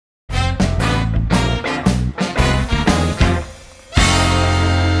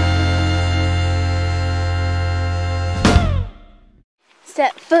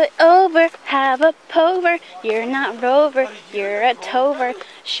Set foot over, have a pover. You're not Rover, you're a Tover.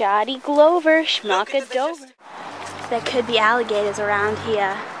 Shoddy Glover, schmuck a Dover. There could be alligators around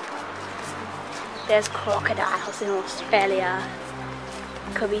here. There's crocodiles in Australia.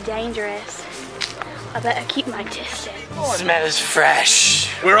 Could be dangerous. I better keep my distance. Smells fresh.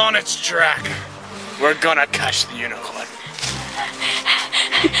 We're on its track. We're gonna catch the unicorn.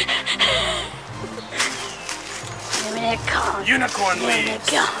 Unicorn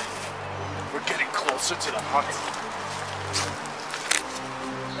leaves. We're getting closer to the hunt.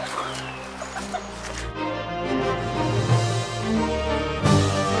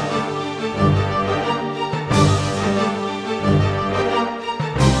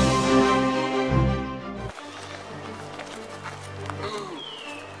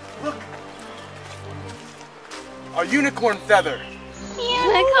 Look! A unicorn feather!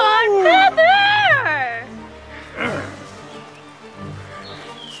 Unicorn feather!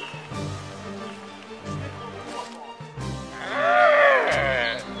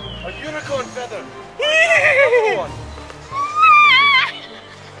 A unicorn feather!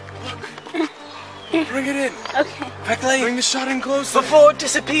 Look! Bring it in! Okay. Quickly! Bring the shot in closer! Before it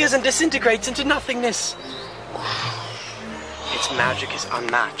disappears and disintegrates into nothingness. Its magic is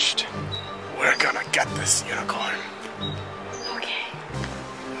unmatched. We're gonna get this unicorn. Okay.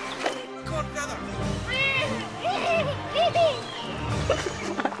 Unicorn feather!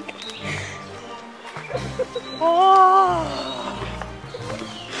 Oh!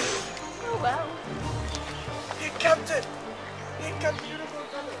 Oh well. He kept it! He kept the unicorn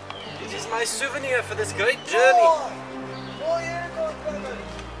feather! It is my souvenir for this great journey. More unicorn feathers!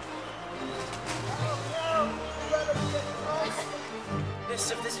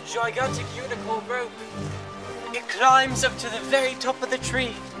 Of this gigantic unicorn rope. It climbs up to the very top of the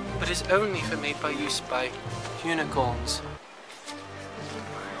tree, but is only for made by use by unicorns.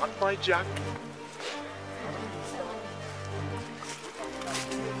 Not by Jack.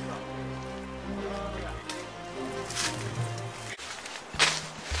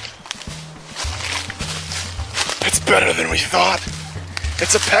 It's better than we thought.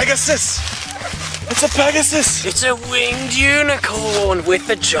 It's a Pegasus. It's a Pegasus! It's a winged unicorn with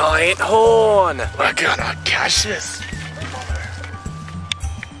a giant horn! We're gonna catch this!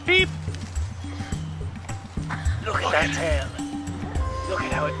 Beep! Look at that tail! Look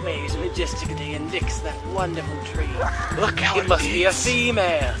at how it waves majestically and licks that wonderful tree. Look how it must be a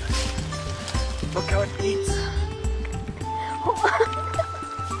female! Look how it eats!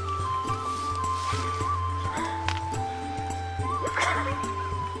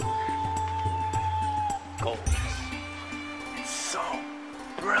 It's so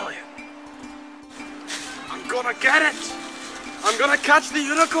brilliant. I'm gonna get it! I'm gonna catch the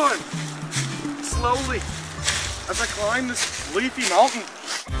unicorn! Slowly, as I climb this leafy mountain.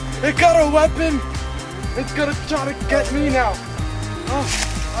 It got a weapon! It's gonna try to get me now! Oh,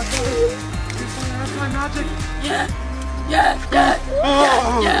 I gotta use my anti-magic! Yeah!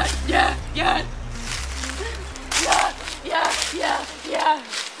 Oh.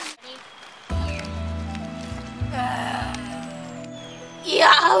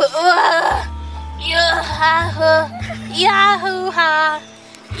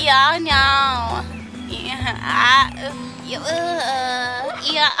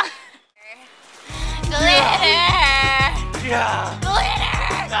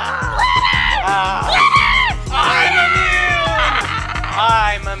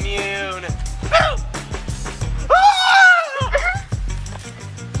 I'm immune!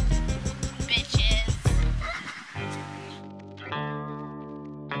 Bitches.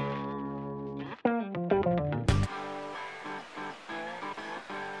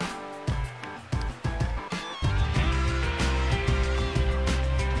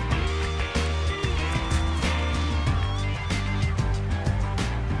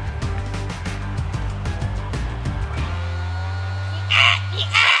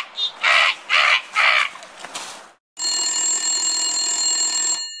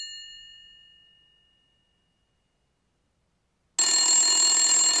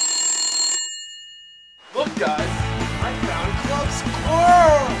 Look guys, I found Club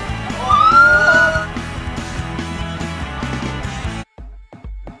Squirrel!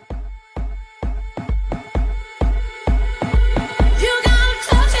 You gotta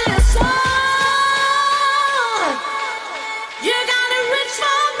touch your soul. You gotta reach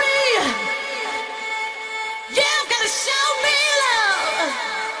for me. You gotta show me love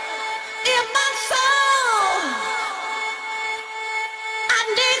in my soul. I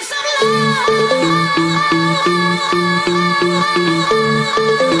need some love. Thank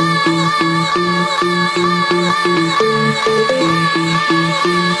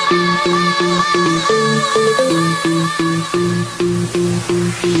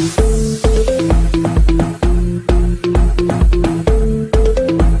you.